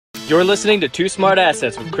You're listening to Two Smart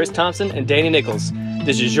Assets with Chris Thompson and Danny Nickles.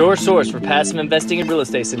 This is your source for passive investing in real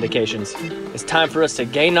estate syndications. It's time for us to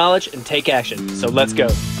gain knowledge and take action, so let's go.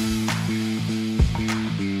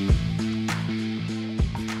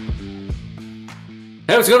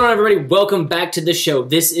 Hey, what's going on, everybody? Welcome back to the show.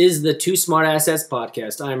 This is the Two Smart Assets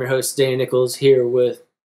podcast. I am your host, Danny Nickles, here with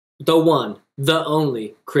the one, the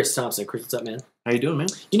only, Chris Thompson. Chris, what's up, man? How you doing, man?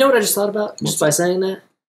 You know what I just thought about by saying that?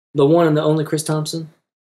 The one and the only Chris Thompson?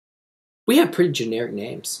 We have pretty generic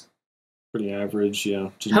names. Pretty average, yeah.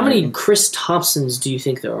 How many Chris Thompsons do you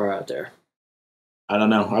think there are out there? I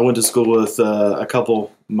don't know. I went to school with a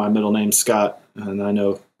couple. My middle name's Scott, and I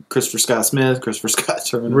know Christopher Scott Smith, Christopher Scott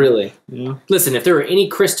Turner. Really? Yeah. Listen, if there are any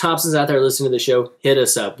Chris Thompsons out there listening to the show, hit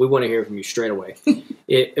us up. We want to hear from you straight away.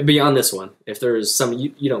 Beyond this one, if there's some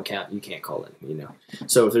you don't count, you can't call in. You know.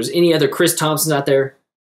 So if there's any other Chris Thompsons out there,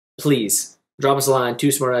 please drop us a line.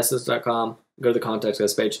 twosmartassets.com. Go to the contact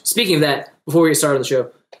us page. Speaking of that, before we get started on the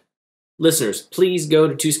show, listeners, please go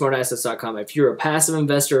to twosmartassets.com. If you're a passive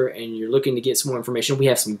investor and you're looking to get some more information, we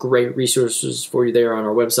have some great resources for you there on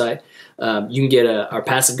our website. You can get our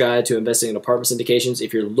passive guide to investing in apartment syndications.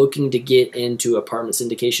 If you're looking to get into apartment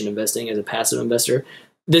syndication investing as a passive investor,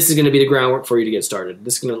 this is going to be the groundwork for you to get started.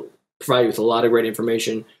 This is going to provide you with a lot of great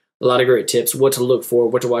information, a lot of great tips, what to look for,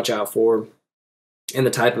 what to watch out for, and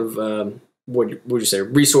the type of what would you say,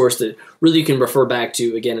 resource that really you can refer back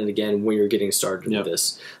to again and again when you're getting started with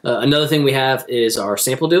this. Another thing we have is our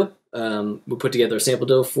sample deal. We put together a sample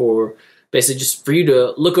deal for basically just for you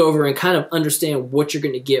to look over and kind of understand what you're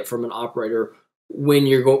going to get from an operator when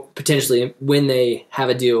you're potentially when they have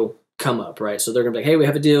a deal come up, right? So they're going to be like, hey, we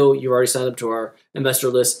have a deal. You already signed up to our investor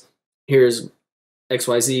list. Here's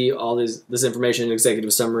XYZ, all this information,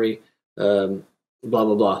 executive summary, blah,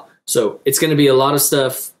 blah, blah. So it's going to be a lot of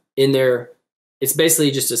stuff in there. It's basically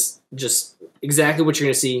just exactly what you're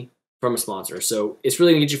going to see from a sponsor. So it's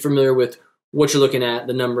really going to get you familiar with what you're looking at,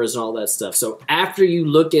 the numbers and all that stuff. So after you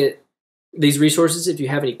look at these resources, if you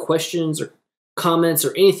have any questions or comments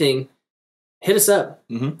or anything, hit us up.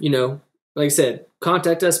 You know, like I said,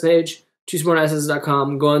 contact us page,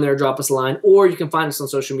 twosmartassets.com. Go in there, drop us a line, or you can find us on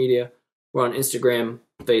social media. We're on Instagram,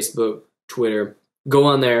 Facebook, Twitter. Go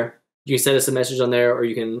on there. You can send us a message on there, or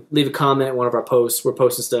you can leave a comment on one of our posts. We're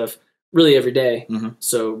posting stuff really every day.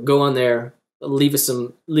 So go on there, leave us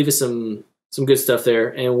some good stuff there,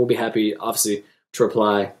 and we'll be happy, obviously, to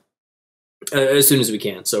reply as soon as we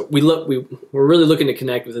can. So we're really looking to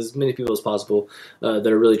connect with as many people as possible that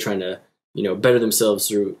are really trying to better themselves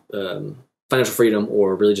through financial freedom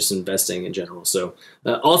or really just investing in general. So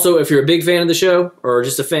also, if you're a big fan of the show or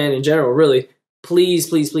just a fan in general, really,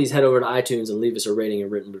 please head over to iTunes and leave us a rating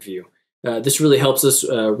and written review. This really helps us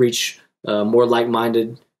reach more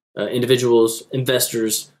like-minded individuals,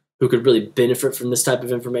 investors who could really benefit from this type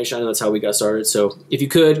of information. I know that's how we got started. So if you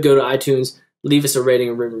could, go to iTunes, leave us a rating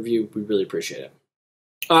and written review. We'd really appreciate it.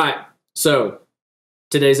 All right. So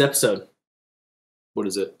today's episode. What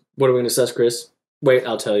is it? What are we going to discuss, Chris? Wait,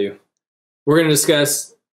 I'll tell you. We're going to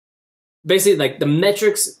discuss basically like the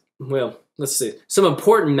metrics. Well, let's see. Some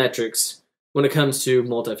important metrics when it comes to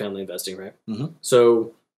multifamily investing, right?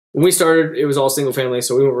 So when we started, it was all single family,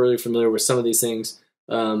 so we weren't really familiar with some of these things.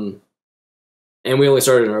 And we only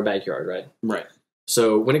started in our backyard, right? Right.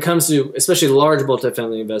 So when it comes to especially large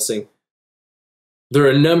multifamily investing, there are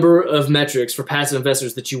a number of metrics for passive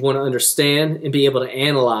investors that you want to understand and be able to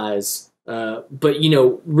analyze. But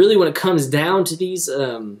really when it comes down to these,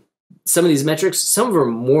 some of these metrics, some of them are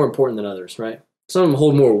more important than others, right? Some of them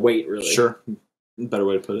hold more weight, really. Sure. Better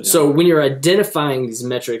way to put it. Yeah. So when you're identifying these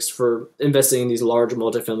metrics for investing in these large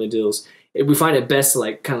multifamily deals, we find it best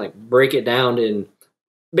to kind of break it down in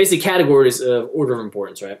basically categories of order of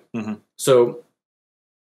importance, right? So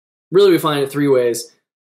really we find it three ways,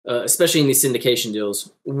 especially in these syndication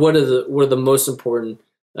deals. What are the most important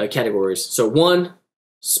categories? So one,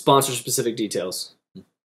 sponsor specific details.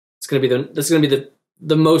 That's going to be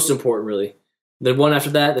the most important, really. The one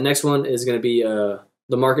after that, the next one is going to be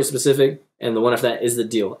the market specific, and the one after that is the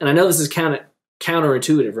deal. And I know this is kind of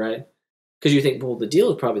counterintuitive, right? Because you think, well, the deal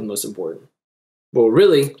is probably the most important. Well,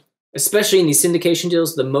 really, especially in these syndication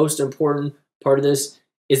deals, the most important part of this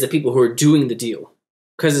is the people who are doing the deal.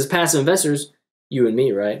 Because as passive investors, you and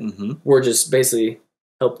me, right? We're just basically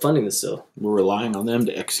help funding this deal. We're relying on them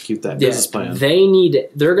to execute that business plan.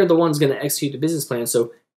 They're the ones going to execute the business plan,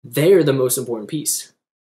 so they're the most important piece.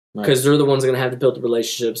 Because they're the ones going to have to build the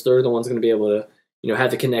relationships. They're the ones going to be able to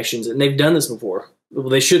have the connections, and they've done this before. Well,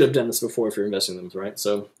 they should have done this before if you're investing in them, right?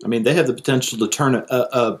 So, I mean, they have the potential to turn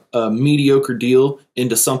a mediocre deal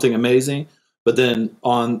into something amazing, But then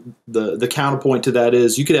on the counterpoint to that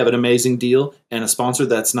is you could have an amazing deal and a sponsor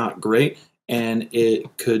that's not great, and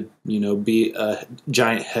it could be a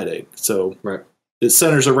giant headache. So it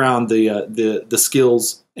centers around the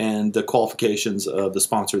skills and the qualifications of the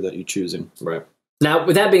sponsor that you're choosing. Right. Now,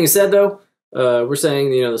 with that being said, though, we're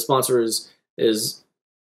saying the sponsor is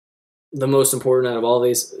the most important out of all of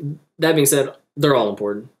these. That being said, they're all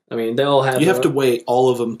important. I mean, they all have. You have to weigh all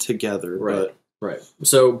of them together. Right. Right.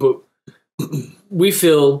 So, but we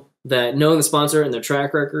feel that knowing the sponsor and their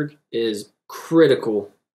track record is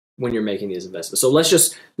critical when you're making these investments. So let's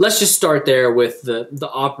just start there with the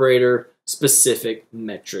operator specific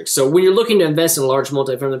metrics. So when you're looking to invest in large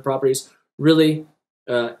multifamily properties, really,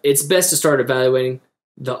 it's best to start evaluating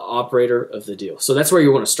the operator of the deal. So that's where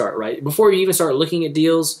you want to start, right? Before you even start looking at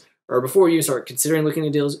deals, or before you even start considering looking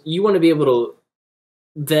at deals, you want to be able to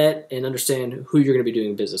vet and understand who you're going to be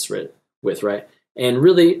doing business with, right? And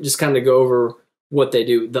really just kind of go over what they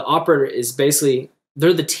do. The operator is basically,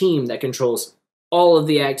 they're the team that controls all of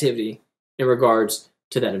the activity in regards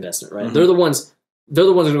to that investment, right? Mm-hmm. They're the ones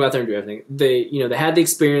who go out there and do everything. They have the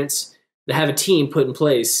experience, they have a team put in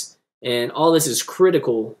place, and all this is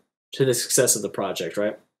critical to the success of the project,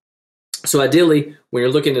 right? So ideally, when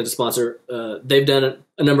you're looking at a sponsor, they've done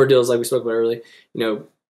a number of deals like we spoke about earlier,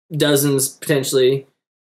 dozens potentially,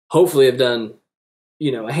 hopefully have done,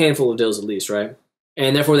 a handful of deals at least, right?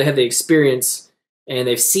 And therefore they have the experience and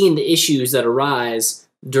they've seen the issues that arise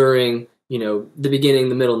during, the beginning,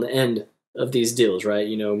 the middle, and the end of these deals, right?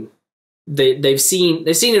 They've seen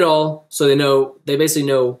it all, so they basically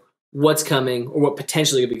know what's coming or what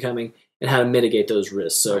potentially could be coming and how to mitigate those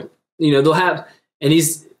risks. So, they'll have, and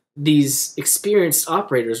these experienced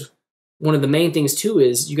operators, one of the main things too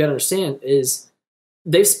is you got to understand is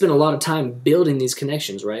they've spent a lot of time building these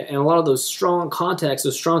connections, right? And a lot of those strong contacts,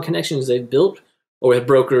 those strong connections they've built or with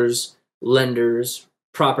brokers, lenders,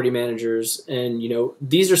 property managers, and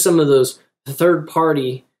these are some of those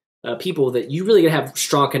third-party people that you really got to have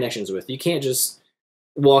strong connections with. You can't just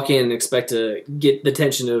walk in and expect to get the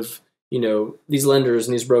attention of these lenders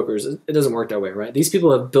and these brokers. It doesn't work that way, right? These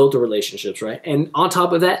people have built the relationships, right? And on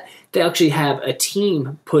top of that, they actually have a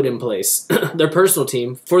team put in place, their personal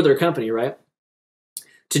team for their company, right,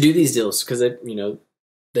 to do these deals because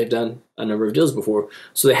they've done a number of deals before.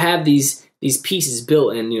 So they have these pieces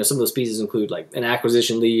built, and some of those pieces include like an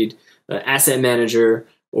acquisition lead, asset manager,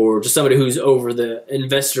 or just somebody who's over the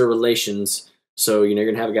investor relations. So, you're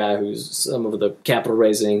going to have a guy who's some of the capital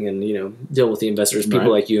raising and, deal with the investors, people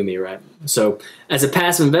like you and me, right? So as a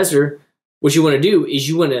passive investor, what you want to do is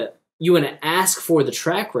you want to ask for the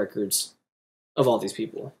track records of all these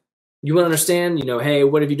people. You want to understand, hey,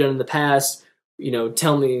 what have you done in the past?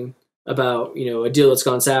 Tell me about, a deal that's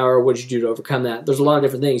gone sour. What did you do to overcome that? There's a lot of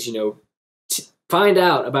different things, find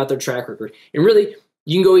out about their track record. And really,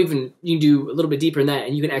 you can do a little bit deeper in that,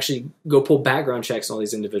 and you can actually go pull background checks on all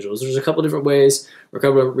these individuals. There's a couple different ways or a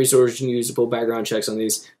couple of resources you can use to pull background checks on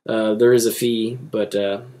these. There is a fee, but,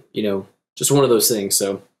 just one of those things.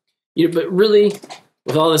 So, but really,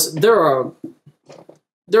 with all this, there are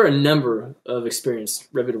a number of experienced,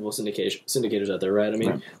 reputable syndicators out there, right? I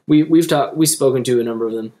mean, we've spoken to a number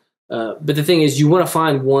of them. But the thing is, you want to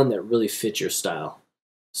find one that really fits your style.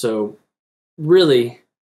 So, really,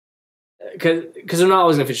 because they're not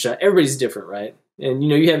always going to fit your style. Everybody's different, right? And,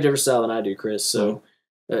 you have a different style than I do, Chris. So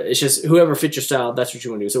it's just whoever fits your style, that's what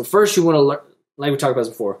you want to do. So first you want to learn, like we talked about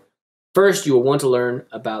before, first you will want to learn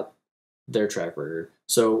about their track record.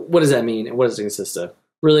 So what does that mean and what does it consist of?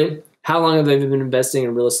 Really, how long have they been investing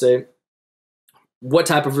in real estate? What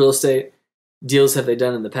type of real estate deals have they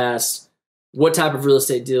done in the past? What type of real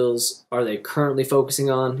estate deals are they currently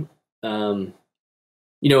focusing on?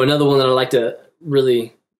 Another one that I like to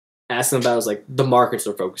really ask them about is like the markets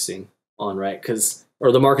they're focusing on, right?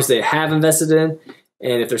 Or the markets they have invested in,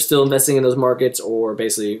 and if they're still investing in those markets, or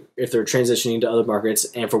basically if they're transitioning to other markets,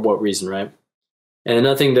 and for what reason, right? And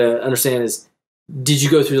another thing to understand is, did you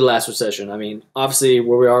go through the last recession? I mean, obviously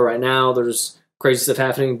where we are right now, there's crazy stuff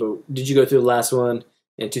happening, but did you go through the last one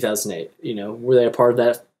in 2008? Were they a part of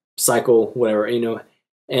that cycle, whatever,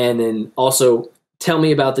 and then also tell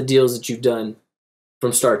me about the deals that you've done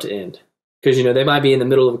from start to end. Because, they might be in the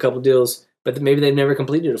middle of a couple deals, but maybe they've never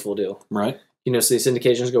completed a full deal. Right. So these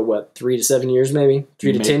syndications go, 3 to 7 years maybe?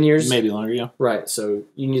 3 to 10 years? Maybe longer, yeah. Right. So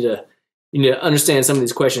you need to understand some of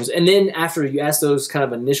these questions. And then after you ask those kind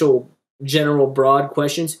of initial, general, broad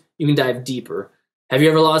questions, you can dive deeper. Have you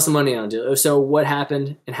ever lost some money on a deal? If so, what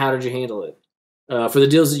happened and how did you handle it? For the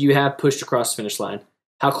deals that you have pushed across the finish line,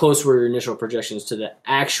 how close were your initial projections to the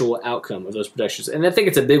actual outcome of those projections? And I think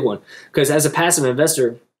it's a big one because as a passive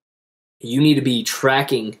investor, you need to be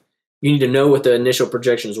tracking you need to know what the initial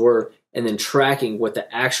projections were, and then tracking what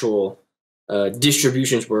the actual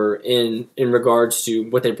distributions were in regards to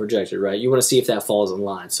what they projected, right? You want to see if that falls in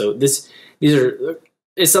line. So it's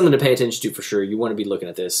something to pay attention to for sure. You want to be looking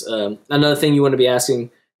at this. Another thing you want to be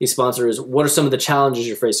asking these sponsors is, what are some of the challenges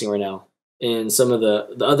you're facing right now in some of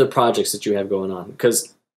the other projects that you have going on?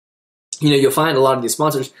 Because you'll find a lot of these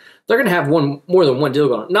sponsors, they're going to have more than one deal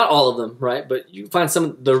going on. Not all of them, right? But you find some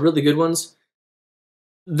of the really good ones,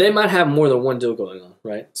 they might have more than one deal going on,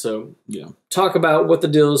 right? So talk about what the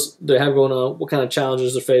deals they have going on, what kind of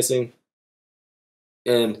challenges they're facing,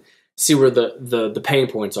 and see where the pain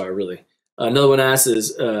points are really. Another one asked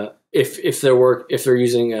is if they're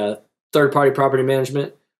using third-party property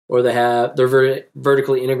management, or they're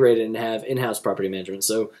vertically integrated and have in-house property management.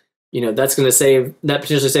 So that's going to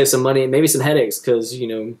potentially save some money and maybe some headaches, because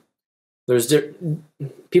there's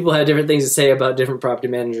people have different things to say about different property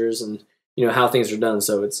managers and how things are done.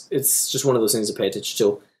 So it's just one of those things to pay attention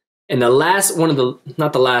to. And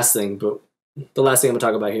not the last thing, but the last thing I'm going to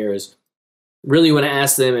talk about here is really you want to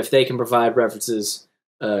ask them if they can provide references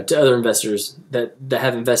to other investors that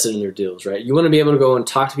have invested in their deals, right? You want to be able to go and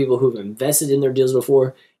talk to people who've invested in their deals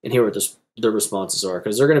before and hear what their responses are,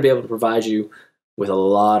 because they're going to be able to provide you with a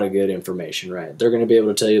lot of good information, right? They're going to be able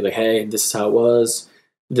to tell you, like, hey, this is how it was,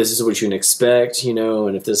 this is what you can expect,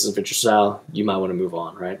 and if this isn't your style, you might want to move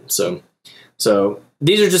on, right? So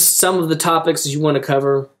these are just some of the topics you want to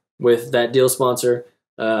cover with that deal sponsor.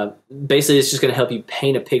 Basically, it's just going to help you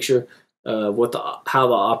paint a picture of how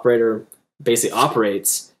the operator basically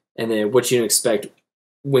operates, and then what you can expect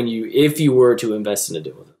if you were to invest in a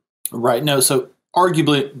deal with them. Right. No, so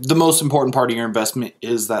arguably the most important part of your investment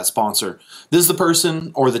is that sponsor. This is the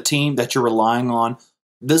person or the team that you're relying on.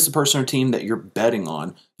 This is the person or team that you're betting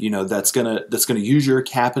on, that's gonna use your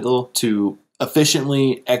capital to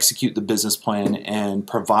efficiently execute the business plan and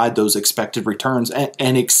provide those expected returns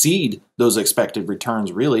and exceed those expected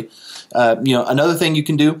returns, really. Another thing you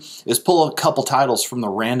can do is pull a couple titles from the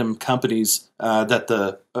random companies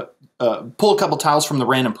pull a couple titles from the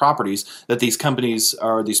random properties that these companies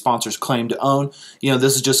or these sponsors claim to own.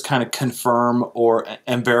 This is just kind of confirm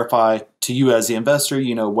and verify to you as the investor,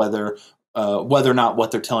 whether or not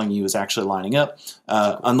what they're telling you is actually lining up,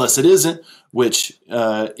 unless it isn't, which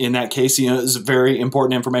in that case, is very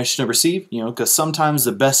important information to receive, because sometimes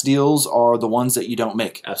the best deals are the ones that you don't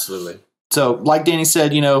make. Absolutely. So like Danny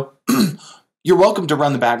said, you're welcome to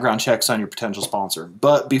run the background checks on your potential sponsor.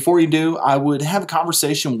 But before you do, I would have a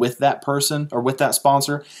conversation with that person or with that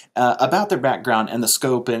sponsor about their background and the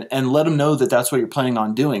scope, and let them know that that's what you're planning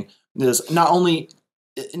on doing. Because not only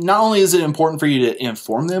is it important for you to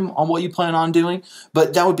inform them on what you plan on doing,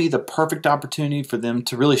 but that would be the perfect opportunity for them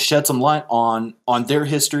to really shed some light on their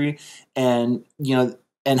history and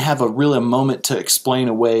have a moment to explain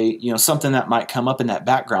away, something that might come up in that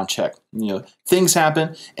background check. Things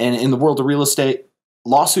happen, and in the world of real estate,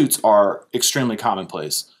 lawsuits are extremely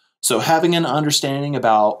commonplace. So having an understanding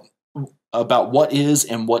about what is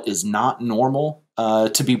and what is not normal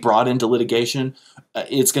to be brought into litigation,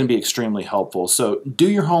 it's going to be extremely helpful. So do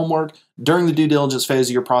your homework during the due diligence phase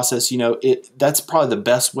of your process. That's probably the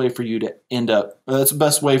best way for you to that's the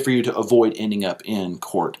best way for you to avoid ending up in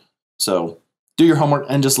court. So do your homework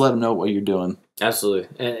and just let them know what you're doing. Absolutely.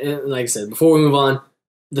 And like I said, before we move on,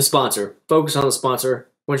 the sponsor. Focus on the sponsor.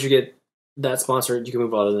 Once you get that sponsor, you can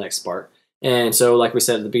move on to the next part. And so, like we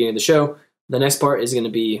said at the beginning of the show, the next part is going to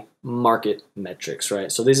be market metrics,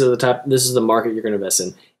 right? So this is the market you're going to invest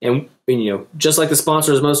in. And just like the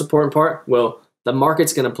sponsor is the most important part, well, the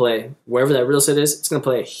market's going to play, wherever that real estate is, it's going to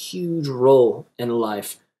play a huge role in the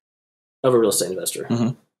life of a real estate investor.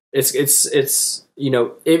 Mm-hmm. It's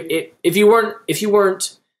if you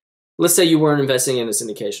weren't, let's say you weren't investing in a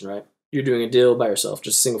syndication, right? You're doing a deal by yourself,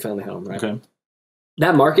 just a single family home, right? Okay.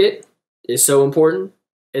 That market is so important.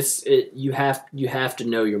 You have to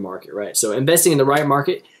know your market, right? So investing in the right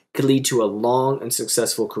market could lead to a long and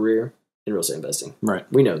successful career in real estate investing. Right.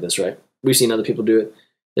 We know this, right? We've seen other people do it.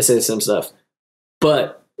 They say the same stuff.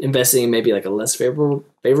 But investing in maybe like a less favorable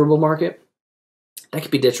market, that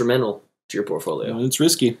could be detrimental to your portfolio. It's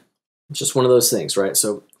risky. It's just one of those things, right?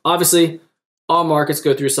 So obviously, all markets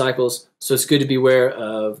go through cycles, so it's good to be aware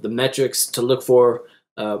of the metrics to look for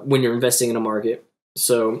when you're investing in a market.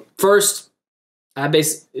 So first,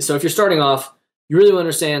 so if you're starting off, you really want to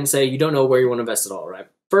understand, say you don't know where you want to invest at all, right?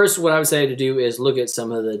 First, what I would say to do is look at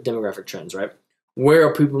some of the demographic trends, right? Where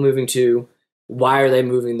are people moving to? Why are they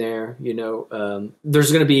moving there?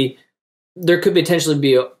 There could potentially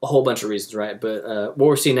be a whole bunch of reasons, right? But what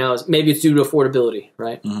we're seeing now is maybe it's due to affordability,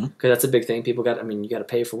 right? Because that's a big thing. You got to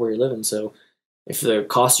pay for where you're living. So if the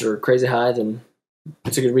costs are crazy high, then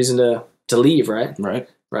it's a good reason to leave, right? Right.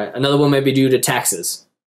 Right. Another one may be due to taxes,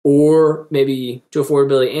 or maybe to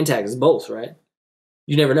affordability and taxes, both, right?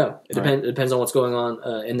 You never know. It depends on what's going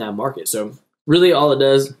on in that market. So really all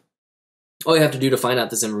you have to do to find out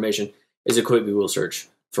this information is a quick Google search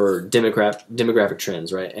for demographic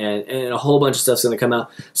trends, right? And a whole bunch of stuff's going to come out.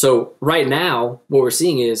 So right now, what we're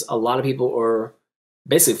seeing is a lot of people are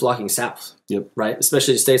basically flocking south, right?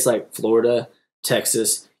 Especially states like Florida,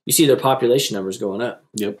 Texas. You see their population numbers going up.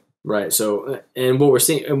 Right. So, and what we're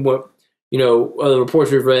seeing, and what, other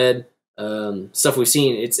reports we've read, stuff we've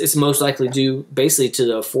seen, it's most likely due basically to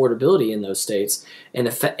the affordability in those states and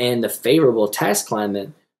the favorable tax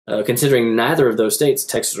climate, considering neither of those states,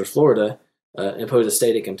 Texas or Florida, impose a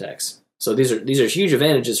state income tax. So these are huge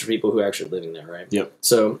advantages for people who are actually living there, right?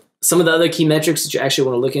 So some of the other key metrics that you actually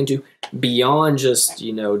want to look into beyond just the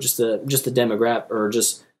demographic or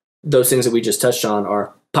just those things that we just touched on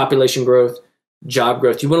are population growth, job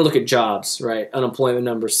growth. You want to look at jobs, right? Unemployment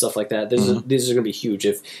numbers, stuff like that. These are going to be huge.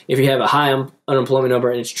 If you have a high unemployment number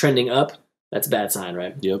and it's trending up, that's a bad sign,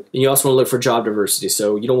 right? And you also want to look for job diversity.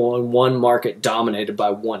 So you don't want one market dominated by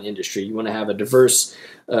one industry. You want to have a diverse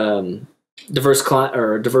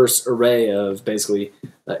array of basically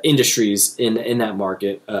industries in that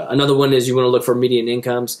market. Another one is you want to look for median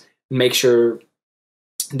incomes. Make sure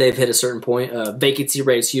they've hit a certain point. Vacancy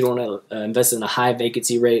rates. You don't want to invest in a high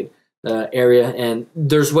vacancy rate area. And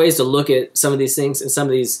there's ways to look at some of these things and some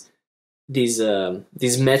of these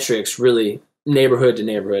metrics really neighborhood to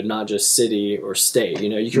neighborhood, not just city or state.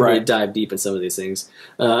 You can really dive deep in some of these things.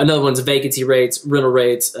 Another one's vacancy rates, rental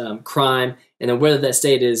rates, crime, and then whether that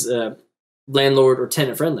state is landlord or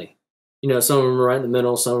tenant friendly. Some of them are right in the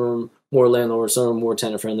middle, some of them more landlord, some of them more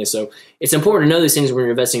tenant friendly. So it's important to know these things when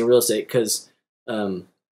you're investing in real estate because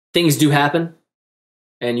things do happen,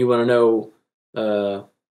 and you want to know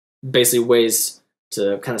basically ways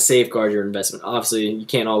to kind of safeguard your investment. Obviously, you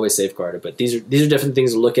can't always safeguard it, but these are different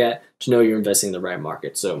things to look at to know you're investing in the right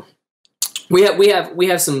market. So we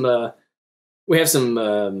have some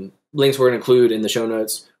links we're going to include in the show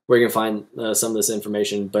notes where you can find some of this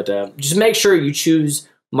information. But just make sure you choose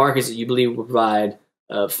markets that you believe will provide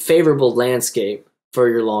a favorable landscape for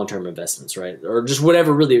your long-term investments, right? Or just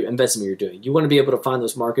whatever really investment you're doing. You want to be able to find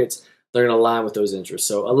those markets that are going to align with those interests.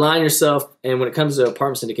 So align yourself, and when it comes to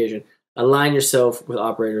apartment syndication, align yourself with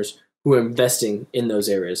operators who are investing in those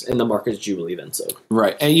areas and the markets that you believe in. So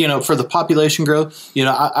right, and for the population growth,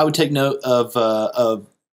 I would take note of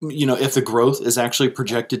if the growth is actually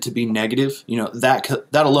projected to be negative, that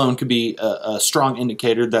alone could be a strong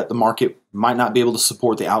indicator that the market might not be able to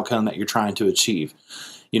support the outcome that you're trying to achieve.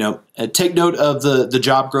 Take note of the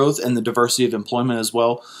job growth and the diversity of employment as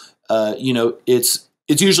well.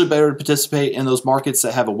 It's usually better to participate in those markets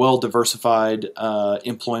that have a well-diversified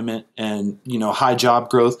employment and high job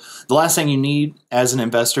growth. The last thing you need as an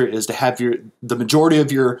investor is to have the majority of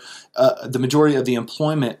the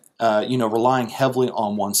employment relying heavily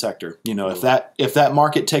on one sector. If that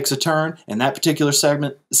market takes a turn and that particular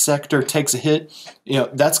sector takes a hit,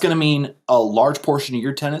 that's going to mean a large portion of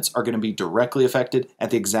your tenants are going to be directly affected at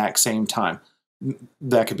the exact same time.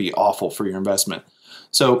 That could be awful for your investment.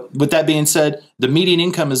 So with that being said, the median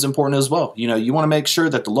income is important as well. You want to make sure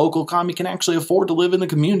that the local economy can actually afford to live in the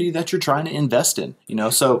community that you're trying to invest in.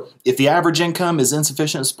 So if the average income is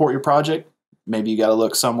insufficient to support your project, maybe you got to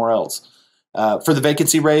look somewhere else. For the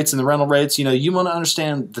vacancy rates and the rental rates, you want to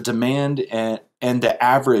understand the demand and the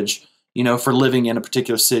average, for living in a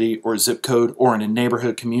particular city or zip code or in a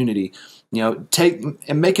neighborhood community. Take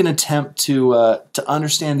and make an attempt to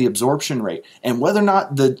understand the absorption rate and whether or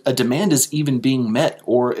not a demand is even being met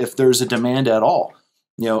or if there's a demand at all.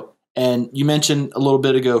 And you mentioned a little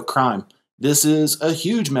bit ago crime. This is a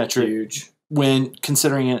huge metric when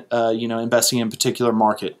considering it, investing in a particular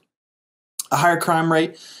market. A higher crime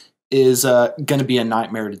rate is going to be a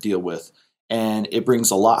nightmare to deal with, and it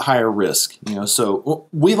brings a lot higher risk. So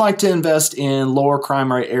we like to invest in lower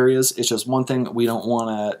crime rate areas. It's just one thing that we don't want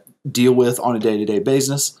to deal with on a day-to-day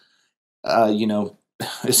basis. There's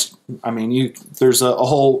a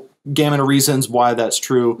whole gamut of reasons why that's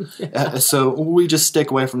true. So we just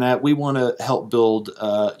stick away from that. We want to help build,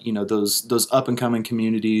 those up-and-coming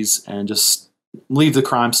communities and just leave the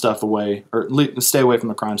crime stuff away, or stay away from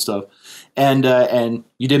the crime stuff. And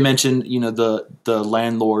you did mention, the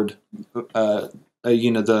landlord,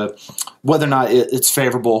 whether or not it's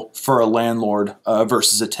favorable for a landlord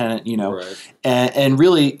versus a tenant, right. And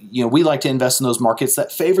really, we like to invest in those markets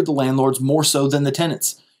that favor the landlords more so than the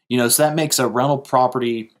tenants. So that makes a rental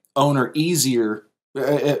property owner easier.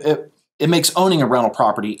 It makes owning a rental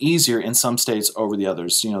property easier in some states over the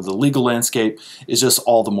others. The legal landscape is just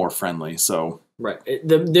all the more friendly. So Right.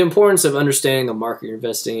 The importance of understanding the market you're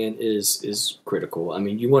investing in is critical. I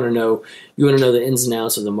mean, you want to know the ins and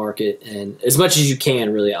outs of the market, and as much as you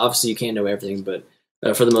can, really. Obviously, you can't know everything, but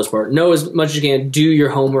for the most part, know as much as you can. Do your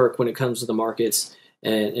homework when it comes to the markets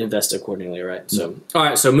and invest accordingly. Right. So, all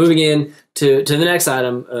right. So moving in to the next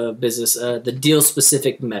item of business, the deal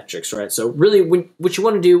specific metrics. Right. So really, what you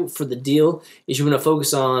want to do for the deal is you want to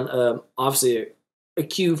focus on obviously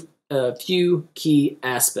a few key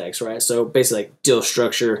aspects, right? So basically, like deal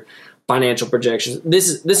structure, financial projections.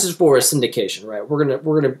 This is for a syndication, right?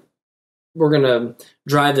 We're gonna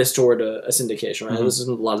drive this toward a syndication, right? This is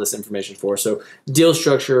a lot of this information for. So deal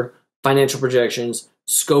structure, financial projections,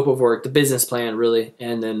 scope of work, the business plan, really,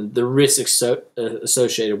 and then the risks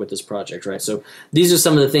associated with this project, right? So these are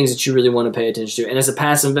some of the things that you really want to pay attention to. And as a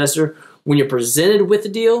passive investor, when you're presented with the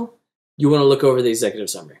deal, you want to look over the executive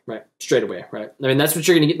summary, right? Straight away, right? I mean, that's what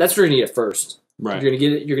you're going to get. That's what you're going to get first. Right. You're going to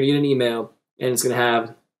get it. You're going to get an email, and it's going to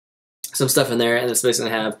have some stuff in there, and it's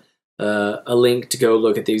basically going to have a link to go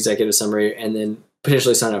look at the executive summary, and then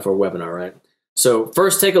potentially sign up for a webinar, right? So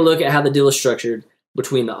first, take a look at how the deal is structured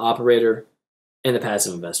between the operator and the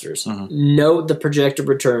passive investors. Note the projected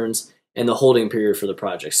returns and the holding period for the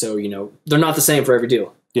project. So they're not the same for every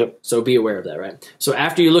deal. Yep. So be aware of that, right? So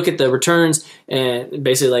after you look at the returns and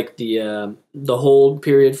basically like the hold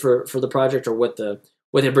period for the project or what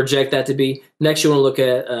they project that to be, next you want to look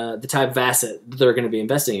at the type of asset that they're going to be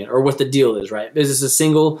investing in or what the deal is, right? Is this a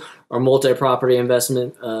single or multi-property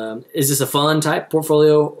investment? Is this a fund type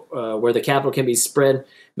portfolio where the capital can be spread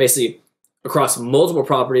basically across multiple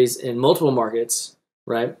properties in multiple markets,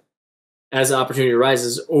 right? As the opportunity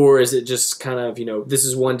arises, or is it just kind of, this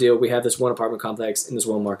is one deal, we have this one apartment complex in this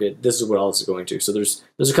one market, this is what all this is going to. So there's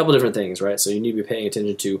a couple different things, right? So you need to be paying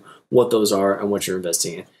attention to what those are and what you're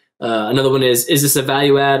investing in. Another one is this a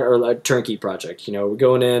value add or a turnkey project? We're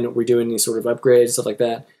going in, we're doing these sort of upgrades, stuff like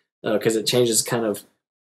that, because it changes kind of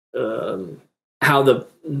how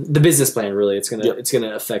the business plan really, it's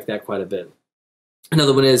gonna affect that quite a bit.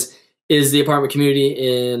 Another one is the apartment community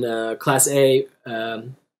in Class A,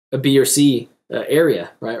 a B or C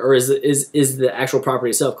area, right? Or is the actual property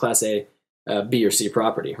itself Class A, B or C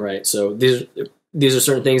property, right? So these are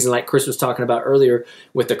certain things, and like Chris was talking about earlier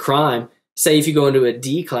with the crime. Say if you go into a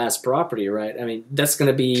D class property, right? I mean, that's going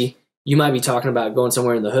to be, you might be talking about going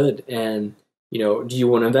somewhere in the hood, and do you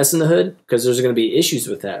want to invest in the hood? Because there's going to be issues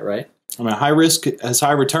with that, right? I mean, high risk has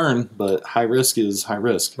high return, but high risk is high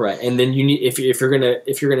risk, right? And then you need, if you're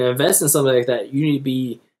gonna invest in something like that, you need to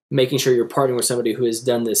be making sure you're partnering with somebody who has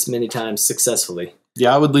done this many times successfully.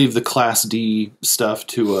 Yeah, I would leave the Class D stuff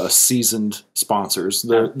to seasoned sponsors.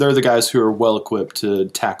 They're the guys who are well equipped to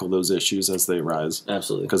tackle those issues as they arise.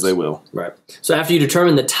 Absolutely, because they will. Right. So after you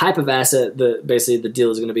determine the type of asset that basically the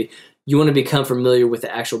deal is going to be, you want to become familiar with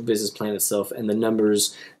the actual business plan itself and the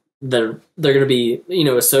numbers that they're going to be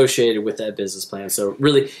associated with that business plan. So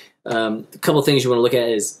really, a couple of things you want to look at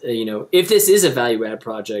is if this is a value add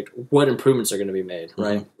project, what improvements are going to be made,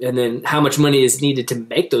 right? And then how much money is needed to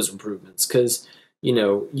make those improvements, because you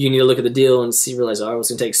need to look at the deal and realize, oh, I was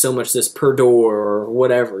going to take so much this per door or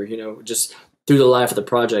whatever, just through the life of the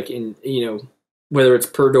project, and whether it's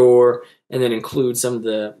per door and then include some of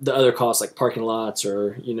the other costs like parking lots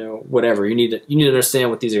or whatever. You need to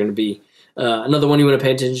understand what these are going to be. Another one you want to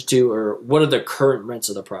pay attention to are what are the current rents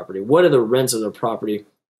of the property? What are the rents of the property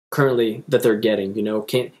currently that they're getting?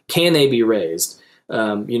 Can they be raised?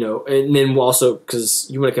 And then also, because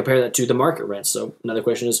you want to compare that to the market rents. So another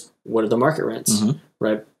question is, what are the market rents,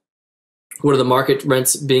 right? What are the market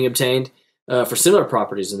rents being obtained for similar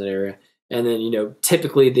properties in that area? And then,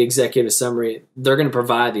 typically the executive summary, they're going to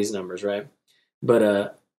provide these numbers, right?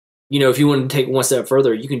 But, if you want to take one step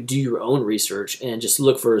further, you can do your own research and just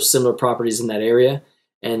look for similar properties in that area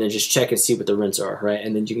and then just check and see what the rents are, right?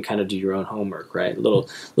 And then you can kind of do your own homework, right? A little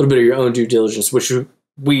bit of your own due diligence, which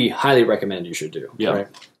we highly recommend you should do, right?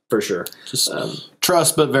 For sure. Just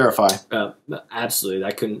trust but verify. Absolutely.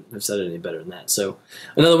 I couldn't have said it any better than that. So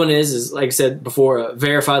another one is like I said before,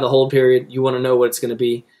 verify the hold period. You want to know what it's going to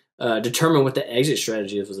be. Determine what the exit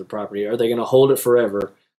strategy is with the property. Are they going to hold it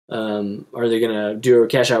forever? Are they going to do a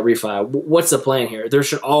cash out refi? What's the plan here? There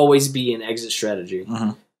should always be an exit strategy,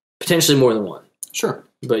 potentially more than one. Sure.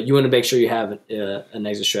 But you want to make sure you have an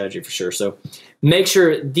exit strategy for sure. So make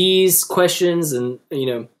sure these questions and,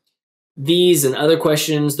 these and other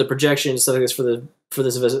questions, the projections, stuff like this for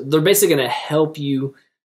this investment, they're basically going to help you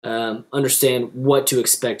understand what to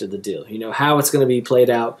expect of the deal. How it's going to be played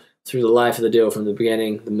out through the life of the deal from the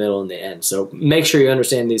beginning, the middle, and the end. So make sure you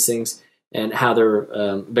understand these things and how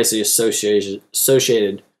they're basically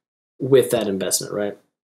associated with that investment, right?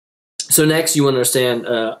 So next, you want to understand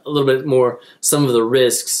a little bit more some of the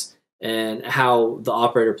risks and how the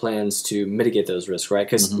operator plans to mitigate those risks, right?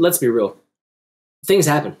 Because let's be real, things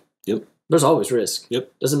happen. Yep. There's always risk.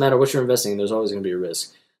 Yep. Doesn't matter what you're investing in, there's always going to be a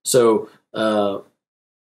risk. So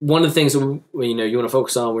one of the things you want to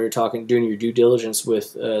focus on when you're doing your due diligence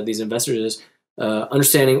with these investors is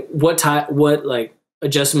understanding what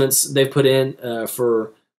adjustments they've put in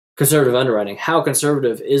for conservative underwriting. How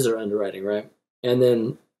conservative is their underwriting, right? And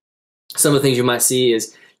then some of the things you might see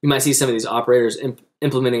is some of these operators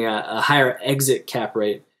implementing a higher exit cap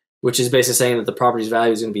rate, which is basically saying that the property's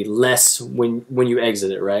value is going to be less when you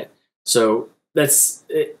exit it, right? So it's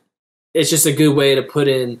just a good way to put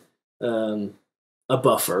in a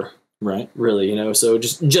buffer, right? Really, so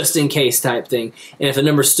just in case type thing. And if the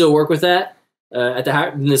numbers still work with that at the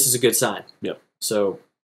higher, then this is a good sign. Yep. So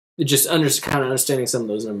just kind of understanding some of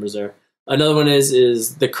those numbers there. Another one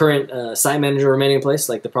is the current site manager remaining in place,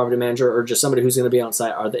 like the property manager or just somebody who's going to be on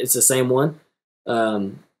site. It's the same one.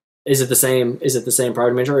 Is it the same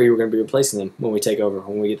property manager, or are you going to be replacing them when we take over,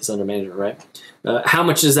 when we get this under management, right? How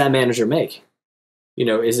much does that manager make?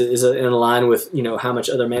 Is it in line with how much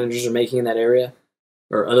other managers are making in that area,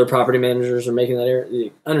 or other property managers are making in that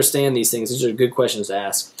area? Understand these things. These are good questions to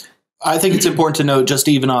ask. I think it's important to note, just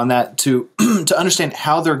even on that, to understand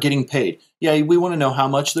how they're getting paid. Yeah, we want to know how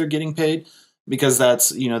much they're getting paid, because that's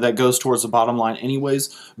that goes towards the bottom line anyways.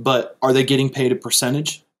 But are they getting paid a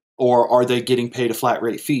percentage, or are they getting paid a flat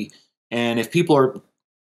rate fee? And if people are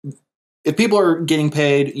getting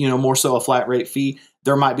paid more so a flat rate fee,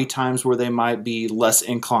 there might be times where they might be less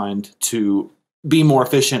inclined to be more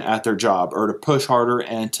efficient at their job, or to push harder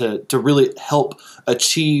and to really help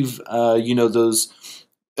achieve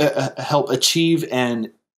help achieve and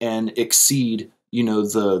exceed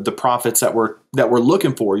the profits that we're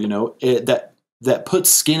looking for. That puts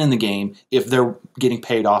skin in the game if they're getting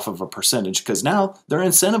paid off of a percentage, because now they're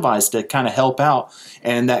incentivized to kind of help out,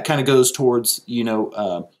 and that kind of goes towards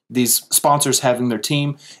these sponsors having their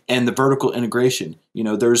team and the vertical integration.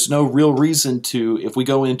 There's no real reason to, if we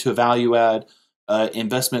go into a value add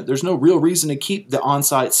investment, there's no real reason to keep the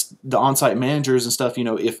on-site managers and stuff.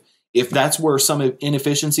 If that's where some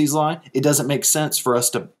inefficiencies lie, it doesn't make sense for us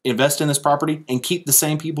to invest in this property and keep the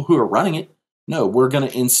same people who are running it. No, we're going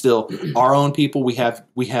to instill our own people. We have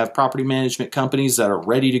property management companies that are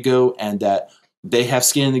ready to go, and that they have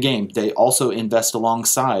skin in the game. They also invest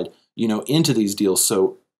alongside, into these deals.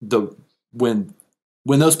 So when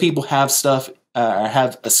those people have stuff,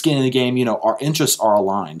 have a skin in the game, our interests are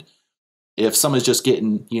aligned. If someone's just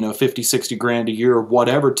getting, 50, 60 grand a year or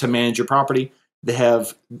whatever to manage your property, they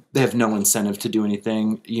have no incentive to do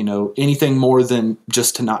anything, anything more than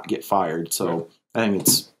just to not get fired. So I think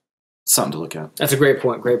it's something to look at. That's a great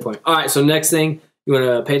point. Great point. All right. So next thing you want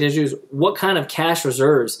to pay attention to is what kind of cash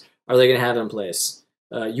reserves are they going to have in place?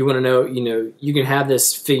 You want to know, you can have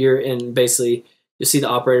this figure, and basically you see the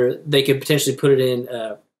operator, they could potentially put it in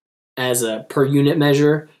as a per unit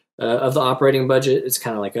measure of the operating budget. It's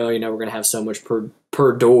kind of like, we're going to have so much per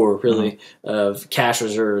door, really, of cash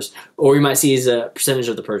reserves. Or you might see as a percentage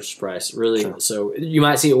of the purchase price, really. Sure. So you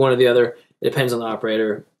might see it one or the other. It depends on the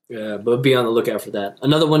operator. But be on the lookout for that.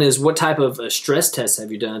 Another one is, what type of stress tests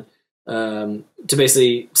have you done to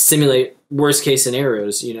basically simulate worst case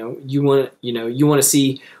scenarios? You want to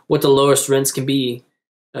see what the lowest rents can be,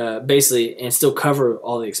 basically, and still cover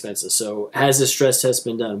all the expenses. So has this stress test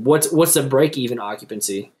been done? What's the break even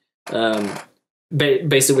occupancy?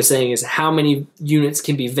 Basically, what's saying is how many units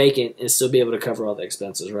can be vacant and still be able to cover all the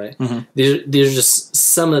expenses, right? Mm-hmm. These are just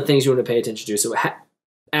some of the things you want to pay attention to. So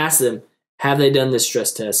ask them, have they done this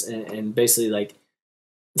stress test, and basically like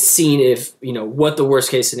seen if what the worst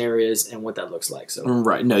case scenario is and what that looks like. So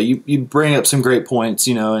right, no, you bring up some great points,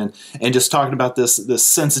 and just talking about this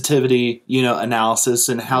sensitivity, analysis,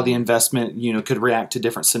 and how the investment could react to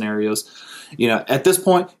different scenarios. At this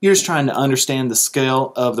point, you're just trying to understand the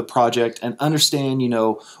scale of the project and understand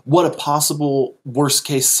what a possible worst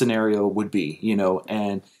case scenario would be.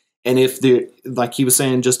 And if like he was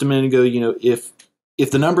saying just a minute ago, if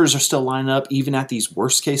the numbers are still lining up even at these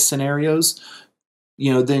worst case scenarios,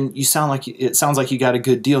 then it sounds like you got a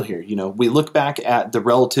good deal here. We look back at the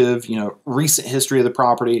relative, recent history of the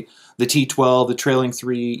property, the T12, the trailing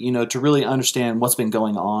 3, to really understand what's been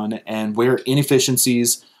going on and where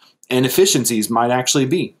inefficiencies and efficiencies might actually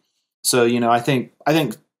be. So, I think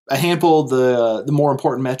a handful of the more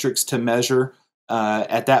important metrics to measure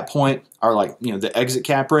at that point are like, the exit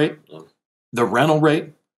cap rate, the rental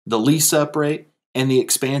rate, the lease up rate, and the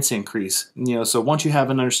expense increase. So once you have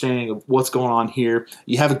an understanding of what's going on here,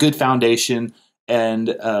 you have a good foundation and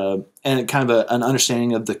kind of an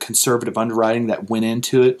understanding of the conservative underwriting that went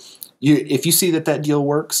into it. if you see that deal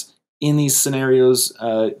works in these scenarios,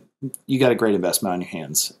 you got a great investment on your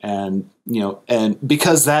hands. And, and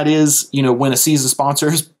because that is, when a seasoned sponsor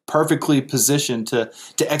is perfectly positioned to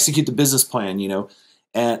execute the business plan,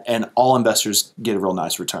 and all investors get a real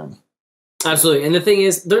nice return. Absolutely. And the thing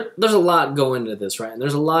is, there's a lot going into this, right? And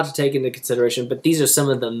there's a lot to take into consideration, but these are some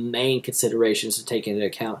of the main considerations to take into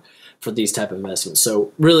account for these type of investments.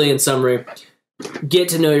 So really, in summary, get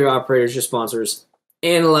to know your operators, your sponsors,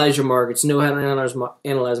 analyze your markets, know how to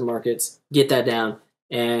analyze markets, get that down,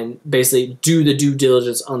 and basically do the due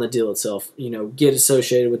diligence on the deal itself. Get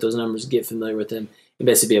associated with those numbers, get familiar with them, and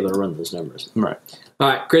basically be able to run those numbers. Right. All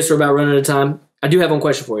right, Chris, we're about running out of time. I do have one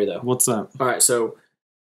question for you, though. What's that? All right, so,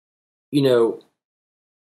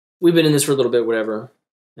 we've been in this for a little bit, whatever,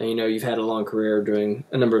 and, you've had a long career doing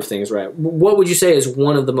a number of things, right? What would you say is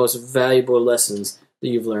one of the most valuable lessons that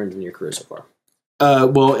you've learned in your career so far?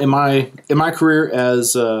 Well, in my career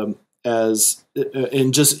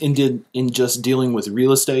in just dealing with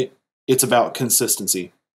real estate, it's about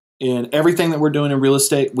consistency. In everything that we're doing in real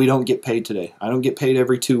estate, we don't get paid today. I don't get paid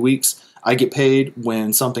every 2 weeks. I get paid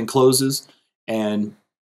when something closes, and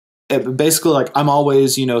basically, like, I'm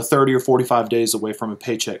always 30 or 45 days away from a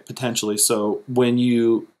paycheck potentially. So when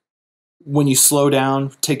you slow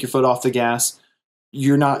down, take your foot off the gas,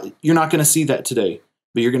 you're not going to see that today,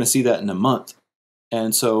 but you're going to see that in a month.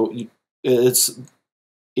 And so it's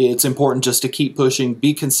important just to keep pushing,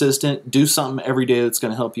 be consistent, do something every day that's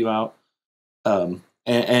going to help you out,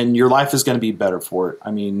 and your life is going to be better for it.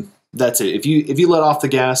 I mean, that's it. If you let off the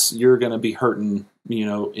gas, you're going to be hurting,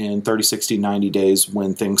 in 30, 60, 90 days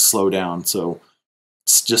when things slow down. So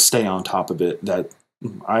just stay on top of it. That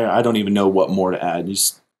I don't even know what more to add. You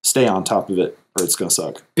just stay on top of it, or it's going to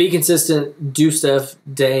suck. Be consistent. Do stuff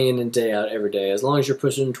day in and day out every day. As long as you're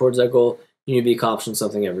pushing towards that goal, you need to be accomplishing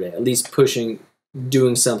something every day. At least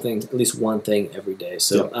doing something, at least one thing every day.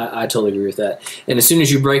 So yep. I totally agree with that. And as soon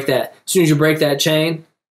as you break that chain,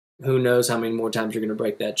 who knows how many more times you're going to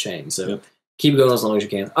break that chain. So yep. Keep going as long as you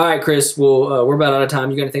can. All right, Chris. Well, we're about out of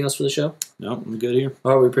time. You got anything else for the show? No, I'm good here.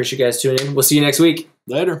 All right, we appreciate you guys tuning in. We'll see you next week.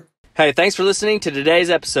 Later. Hey, thanks for listening to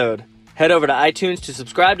today's episode. Head over to iTunes to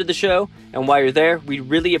subscribe to the show. And while you're there, we'd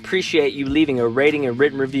really appreciate you leaving a rating and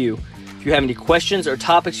written review. If you have any questions or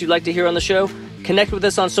topics you'd like to hear on the show, connect with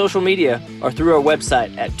us on social media or through our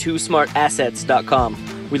website at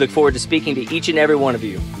twosmartassets.com. We look forward to speaking to each and every one of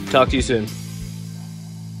you. Talk to you soon.